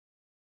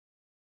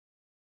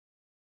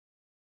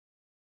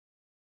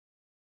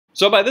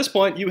So by this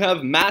point, you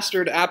have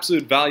mastered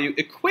absolute value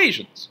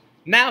equations.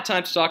 Now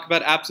time to talk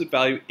about absolute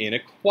value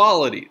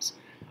inequalities.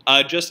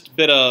 Just a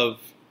bit of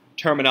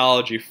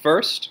terminology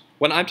first.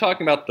 When I'm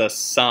talking about the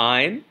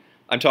sign,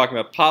 I'm talking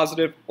about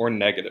positive or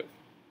negative.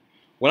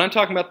 When I'm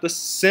talking about the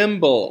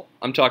symbol,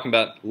 I'm talking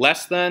about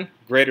less than,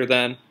 greater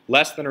than,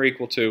 less than or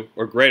equal to,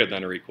 or greater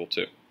than or equal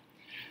to.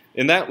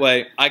 In that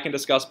way, I can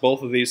discuss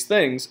both of these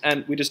things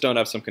and we just don't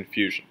have some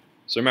confusion.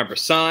 So remember,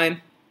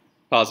 sign,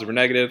 positive or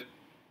negative,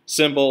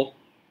 symbol,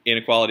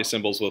 inequality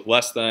symbols with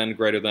less than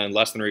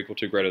or equal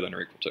to, greater than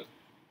or equal to.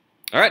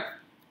 All right,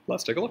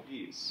 let's take a look.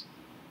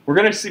 We're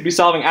going to be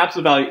solving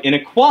absolute value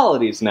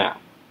inequalities now.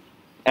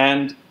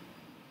 And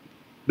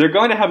they're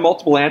going to have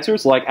multiple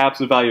answers like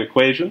absolute value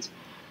equations,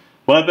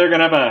 but they're going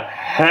to have a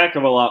heck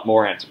of a lot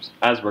more answers,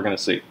 as we're going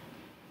to see.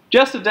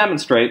 Just to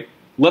demonstrate,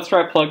 let's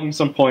try plugging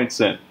some points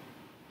in.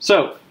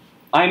 So,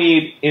 I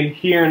need in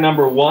here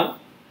number 1,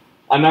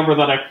 a number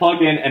that I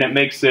plug in and it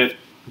makes it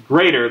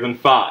greater than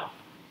 5.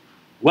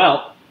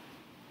 Well,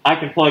 I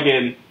can plug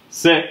in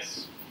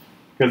 6,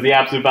 because the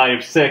absolute value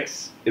of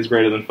 6 is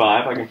greater than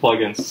 5. I can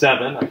plug in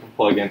 7, I can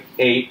plug in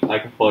 8, I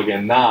can plug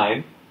in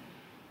 9.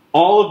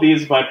 All of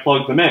these, if I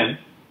plug them in,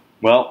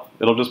 well,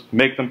 it'll just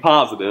make them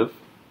positive,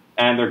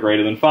 and they're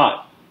greater than 5.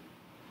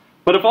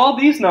 But if all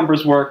these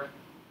numbers work,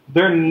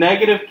 their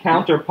negative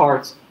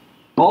counterparts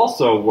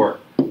also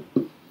work.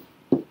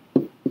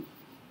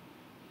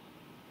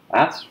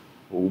 That's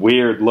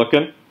weird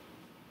looking.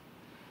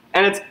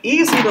 And it's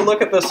easy to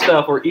look at this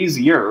stuff, or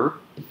easier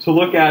to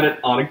look at it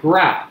on a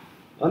graph,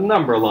 a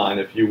number line,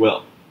 if you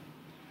will.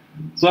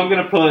 So I'm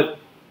going to put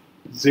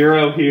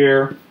 0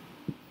 here,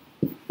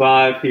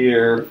 5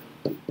 here,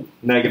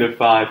 negative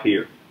 5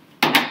 here.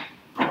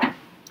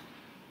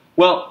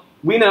 Well,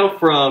 we know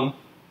from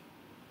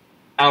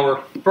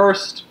our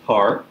first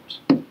part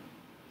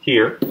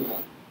here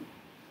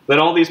that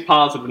all these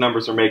positive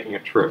numbers are making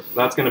it true.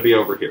 That's going to be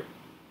over here.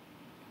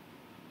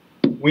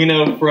 We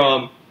know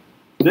from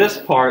this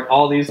part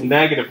all these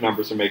negative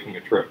numbers are making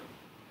it true.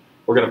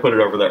 We're going to put it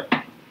over there.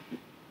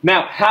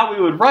 Now, how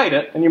we would write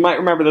it, and you might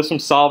remember this from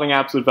solving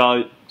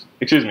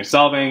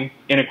solving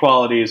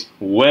inequalities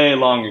way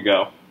long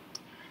ago.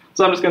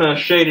 So I'm just going to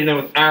shade it in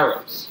with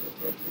arrows.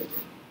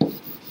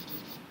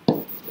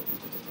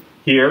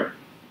 Here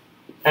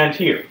and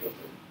here.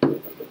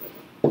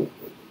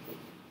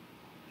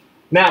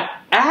 Now,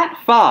 at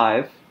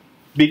 5,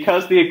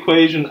 because the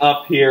equation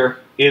up here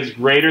is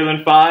greater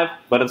than 5,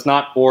 but it's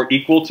not or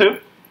equal to,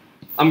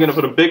 I'm going to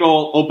put a big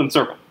old open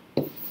circle.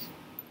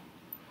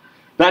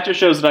 That just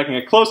shows that I can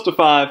get close to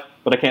 5,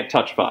 but I can't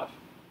touch 5.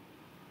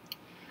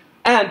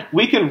 And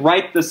we can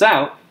write this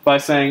out by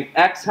saying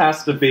x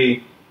has to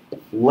be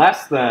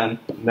less than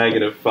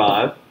negative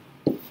 5,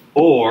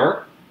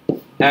 or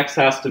x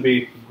has to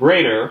be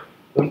greater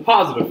than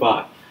positive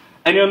 5.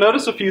 And you'll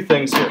notice a few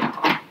things here.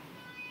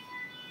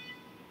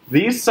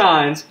 These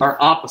signs are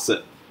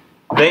opposite.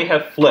 They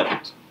have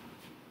flipped.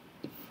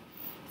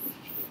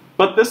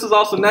 But this is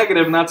also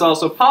negative and that's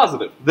also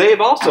positive. They've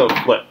also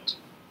flipped.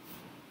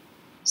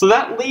 So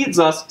that leads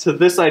us to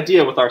this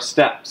idea with our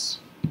steps.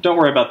 Don't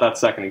worry about that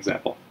second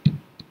example.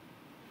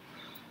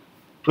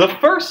 The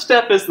first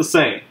step is the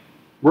same.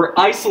 We're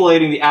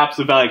isolating the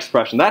absolute value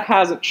expression. That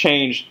hasn't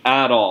changed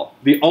at all.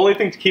 The only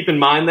thing to keep in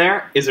mind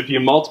there is if you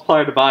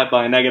multiply or divide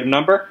by a negative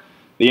number,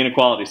 the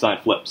inequality sign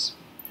flips.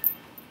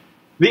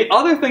 The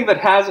other thing that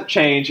hasn't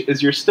changed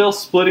is you're still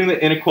splitting the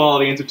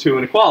inequality into two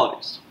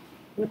inequalities.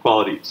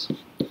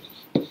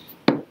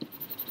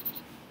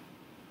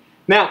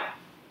 Now,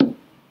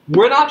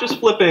 we're not just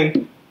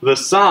flipping the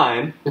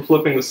sign, we're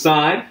flipping the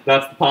sign,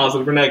 that's the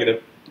positive or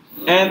negative,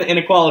 and the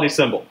inequality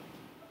symbol.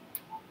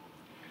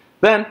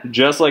 Then,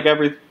 just like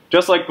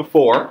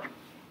before,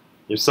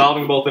 you're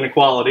solving both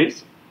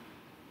inequalities,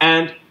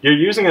 and you're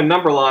using a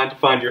number line to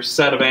find your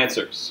set of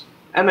answers.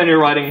 And then you're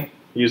writing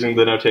using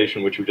the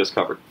notation which we just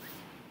covered.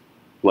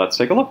 Let's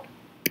take a look.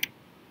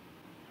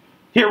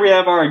 Here we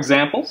have our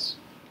examples,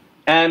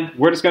 and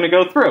we're just going to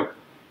go through.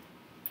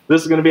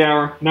 This is going to be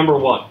our number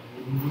 1.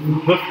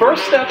 The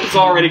first step is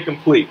already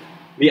complete.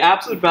 The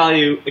absolute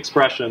value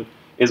expression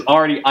is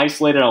already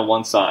isolated on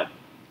one side.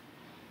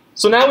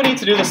 So now we need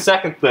to do the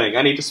second thing.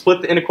 I need to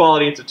split the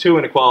inequality into two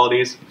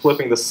inequalities,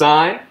 flipping the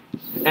sign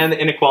and the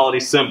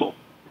inequality symbol.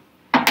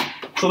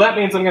 So that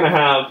means I'm going to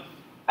have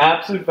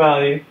absolute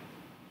value,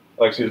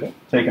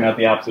 taking out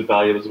the absolute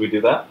value as we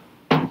do that,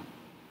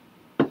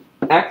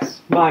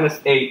 x minus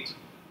 8,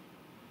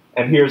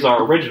 and here's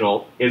our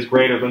original, is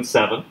greater than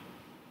 7.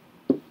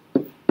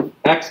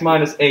 X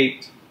minus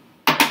 8,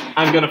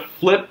 I'm going to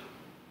flip,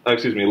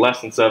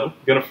 less than 7. I'm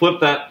going to flip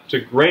that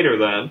to greater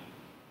than,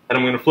 and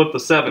I'm going to flip the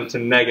 7 to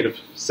negative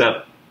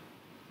 7.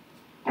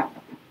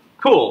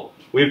 Cool,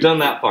 we've done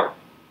that part.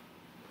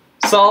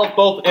 Solve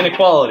both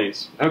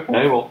inequalities.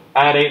 Okay, we'll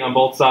add 8 on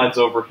both sides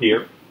over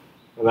here,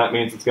 and that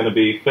means it's going to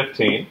be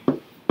 15.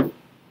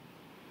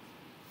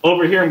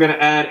 Over here I'm going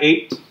to add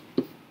 8,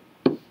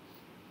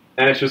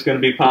 and it's just going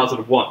to be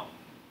positive 1.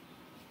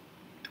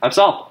 I've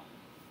solved it.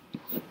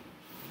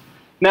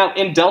 Now,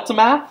 in delta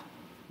math,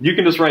 you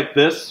can just write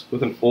this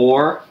with an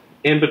or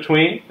in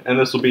between, and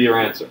this will be your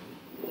answer.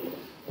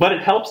 But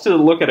it helps to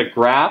look at a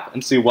graph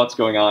and see what's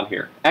going on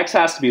here. X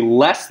has to be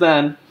less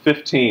than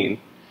 15,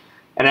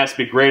 and it has to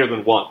be greater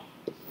than 1.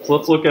 So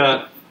let's look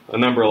at a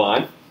number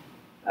line.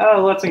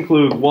 Let's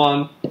include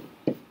 1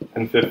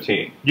 and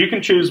 15. You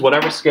can choose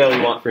whatever scale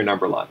you want for your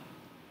number line.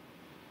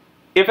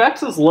 If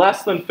x is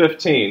less than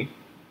 15,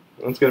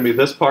 that's going to be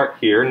this part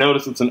here.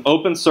 Notice it's an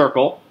open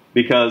circle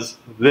because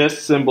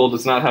this symbol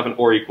does not have an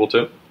or equal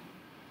to.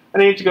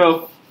 And I need to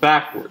go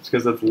backwards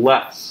because it's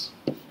less.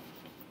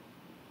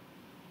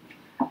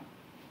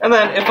 And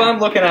then if I'm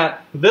looking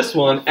at this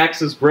one,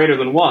 x is greater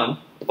than 1,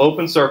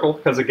 open circle,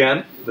 because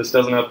again, this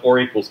doesn't have or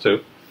equals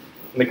to,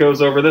 and it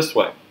goes over this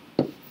way.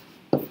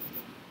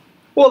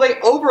 Well, they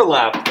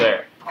overlap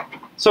there.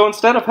 So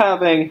instead of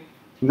having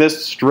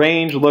this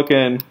strange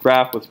looking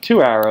graph with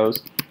 2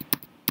 arrows,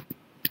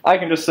 I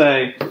can just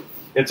say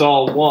it's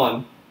all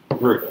one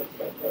group.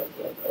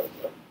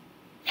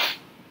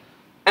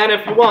 And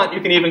if you want,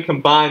 you can even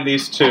combine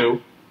these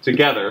two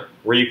together,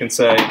 where you can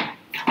say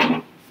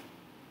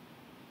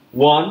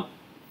 1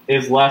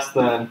 is less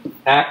than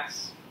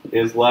x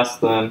is less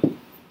than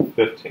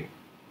 15.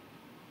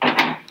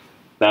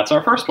 That's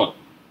our first one.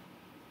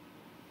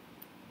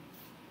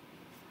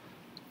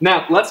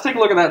 Now, let's take a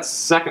look at that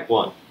second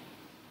one.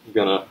 I'm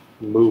going to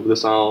move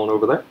this on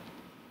over there.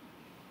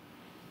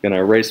 Going to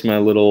erase my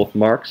little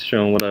marks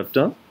showing what I've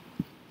done.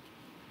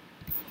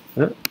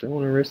 Don't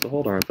want to erase the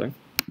whole darn thing.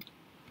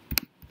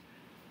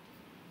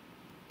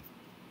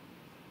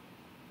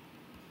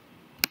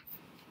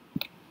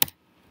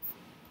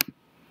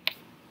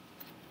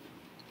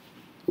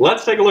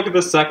 Let's take a look at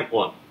this second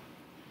one.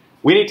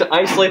 We need to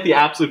isolate the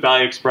absolute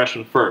value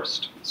expression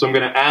first. So I'm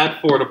going to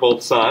add 4 to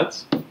both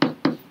sides.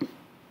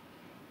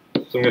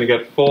 So I'm going to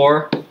get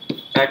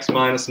 4x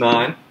minus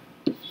 9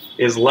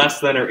 is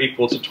less than or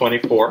equal to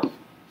 24. I'm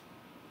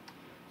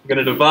going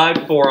to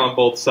divide 4 on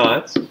both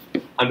sides.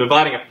 I'm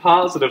dividing a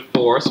positive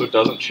 4 so it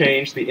doesn't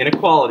change the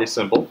inequality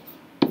symbol.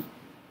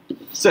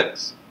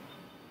 6.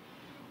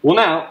 Well,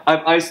 now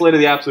I've isolated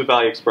the absolute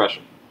value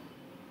expression.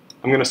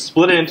 I'm going to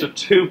split it into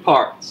 2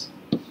 parts.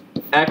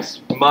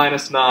 X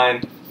minus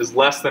 9 is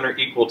less than or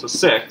equal to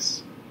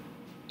 6.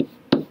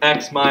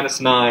 X minus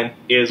 9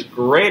 is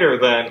greater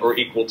than or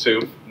equal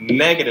to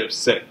negative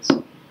 6.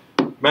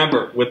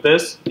 Remember, with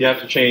this, you have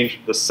to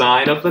change the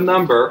sign of the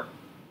number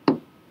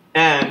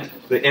and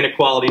the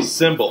inequality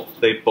symbol.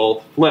 They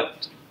both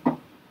flipped.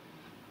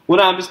 Well,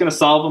 now I'm just going to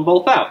solve them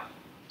both out.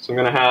 So I'm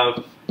going to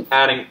have,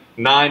 adding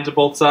 9 to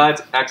both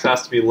sides, x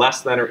has to be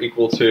less than or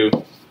equal to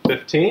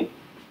 15.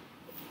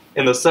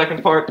 In the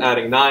second part,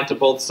 adding 9 to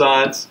both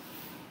sides,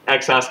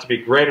 x has to be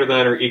greater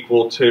than or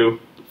equal to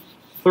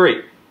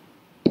 3.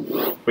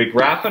 If we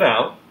graph it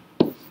out,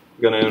 I'm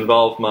going to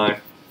involve my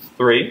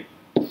 3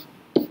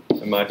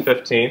 and my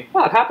 15.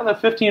 Wow, it happened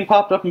that 15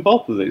 popped up in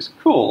both of these.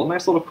 Cool, a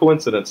nice little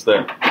coincidence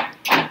there.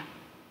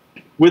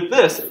 With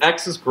this,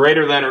 x is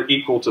greater than or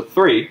equal to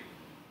 3.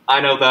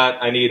 I know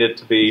that I need it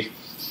to be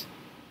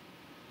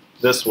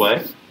this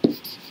way.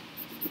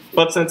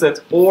 But since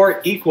it's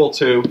or equal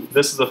to,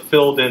 this is a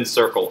filled-in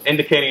circle,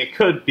 indicating it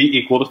could be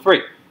equal to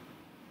 3.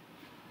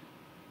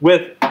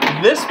 With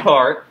this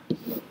part,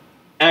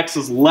 x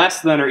is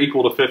less than or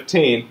equal to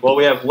 15. Well,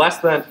 we have less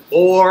than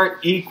or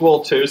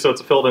equal to, so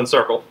it's a filled-in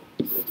circle.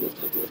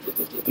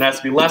 And it has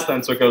to be less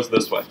than, so it goes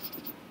this way.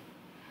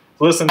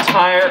 So this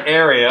entire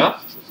area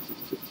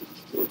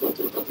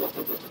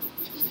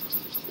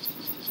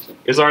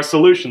is our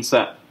solution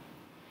set.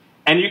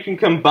 And you can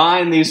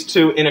combine these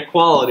two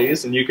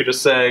inequalities, and you could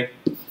just say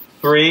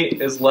 3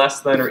 is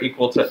less than or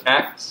equal to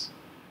x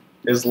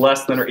is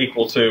less than or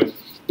equal to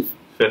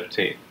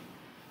 15.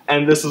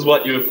 And this is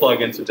what you would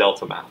plug into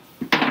delta math.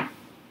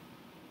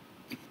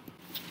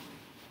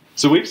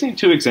 So we've seen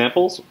 2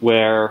 examples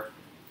where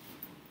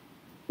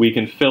we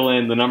can fill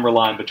in the number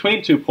line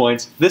between 2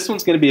 points. This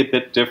one's going to be a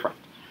bit different.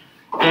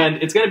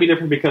 And it's going to be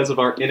different because of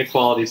our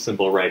inequality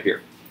symbol right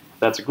here.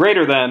 That's a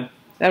greater than,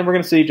 and we're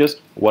going to see just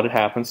what it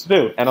happens to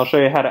do. And I'll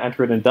show you how to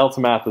enter it in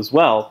delta math as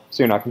well,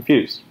 so you're not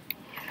confused.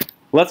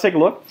 Let's take a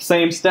look.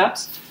 Same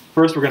steps.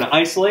 First we're going to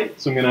isolate,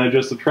 so I'm going to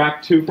just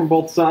subtract 2 from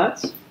both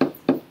sides.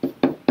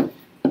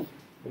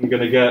 I'm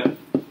going to get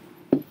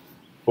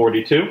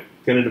 42. I'm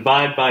going to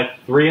divide by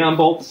 3 on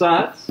both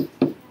sides.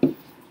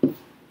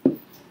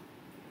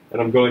 And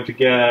I'm going to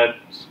get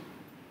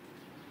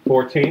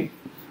 14.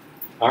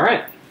 All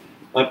right.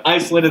 I've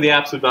isolated the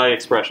absolute value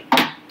expression.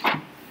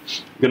 I'm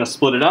going to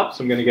split it up,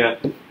 so I'm going to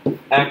get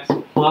x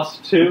plus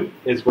 2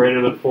 is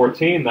greater than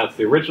 14. That's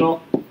the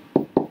original.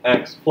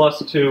 X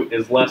plus 2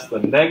 is less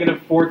than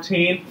negative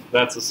 14.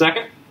 That's the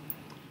second.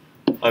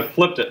 I've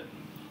flipped it.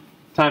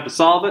 Time to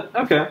solve it.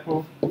 Okay,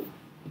 well,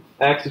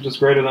 x is just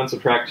greater than,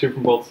 subtract 2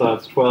 from both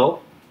sides, 12.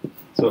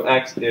 So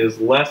x is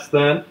less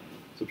than,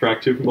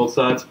 subtract 2 from both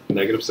sides,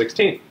 negative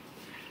 16.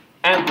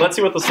 And let's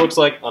see what this looks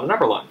like on a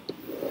number line.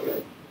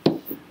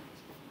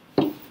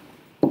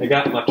 I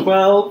got my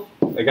 12,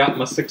 I got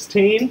my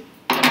 16.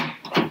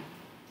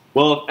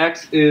 Well, if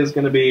x is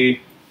going to be,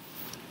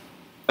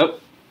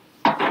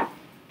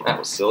 That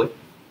was silly.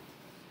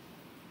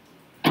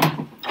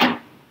 I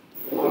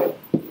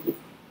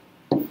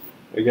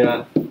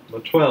got my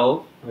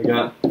 12, I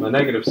got my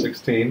negative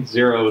 16,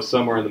 0 is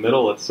somewhere in the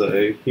middle, let's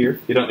say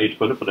here. You don't need to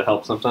put it, but it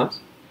helps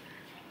sometimes.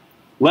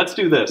 Let's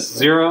do this.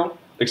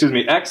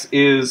 X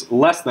is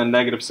less than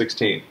negative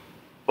 16.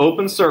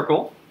 Open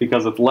circle,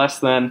 because it's less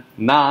than,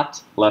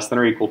 not less than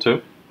or equal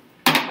to.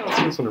 Let's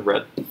do this one in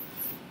red.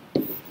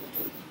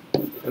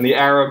 And the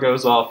arrow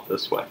goes off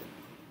this way.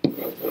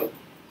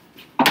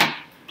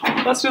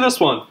 Let's do this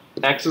one.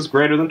 X is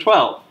greater than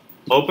 12.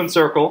 Open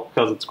circle,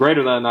 because it's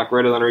greater than, not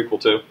greater than or equal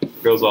to,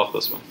 goes off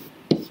this way.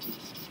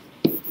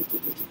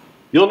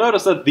 You'll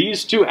notice that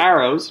these two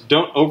arrows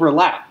don't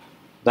overlap.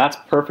 That's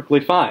perfectly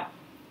fine.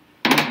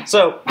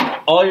 So,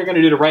 all you're going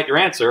to do to write your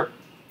answer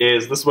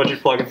is, this is what you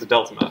plug into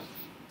delta math.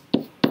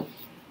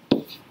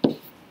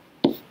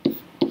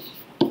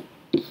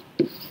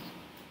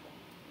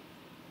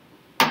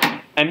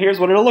 And here's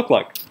what it'll look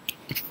like.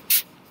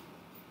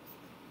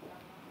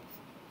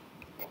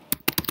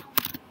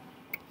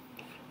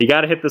 You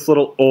got to hit this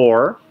little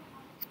OR,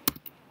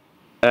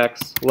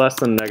 X less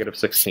than negative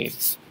 16.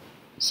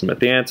 Submit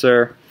the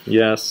answer,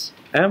 yes,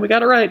 and we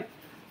got it right.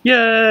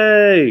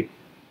 Yay!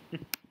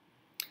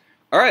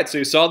 Alright, so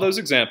you saw those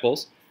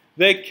examples.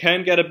 They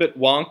can get a bit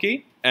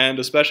wonky, and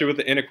especially with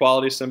the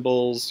inequality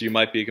symbols, you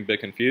might be a bit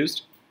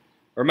confused.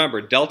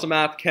 Remember, delta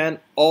math can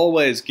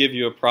always give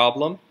you a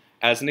problem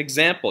as an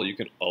example. You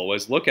can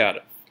always look at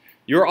it.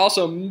 You're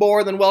also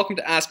more than welcome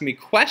to ask me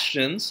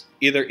questions,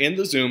 either in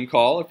the Zoom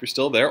call if you're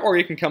still there, or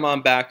you can come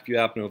on back if you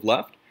happen to have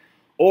left,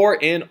 or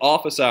in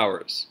office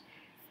hours.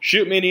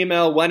 Shoot me an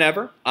email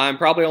whenever. I'm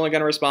probably only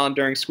going to respond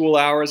during school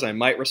hours. I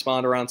might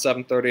respond around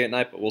 7:30 at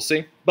night, but we'll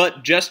see.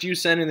 But just you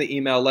sending the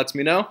email lets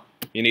me know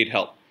you need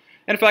help.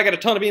 And if I get a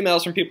ton of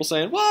emails from people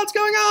saying, "What's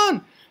going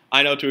on?"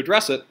 I know to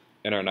address it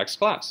in our next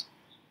class.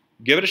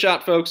 Give it a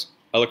shot, folks.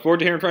 I look forward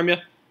to hearing from you.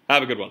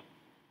 Have a good one.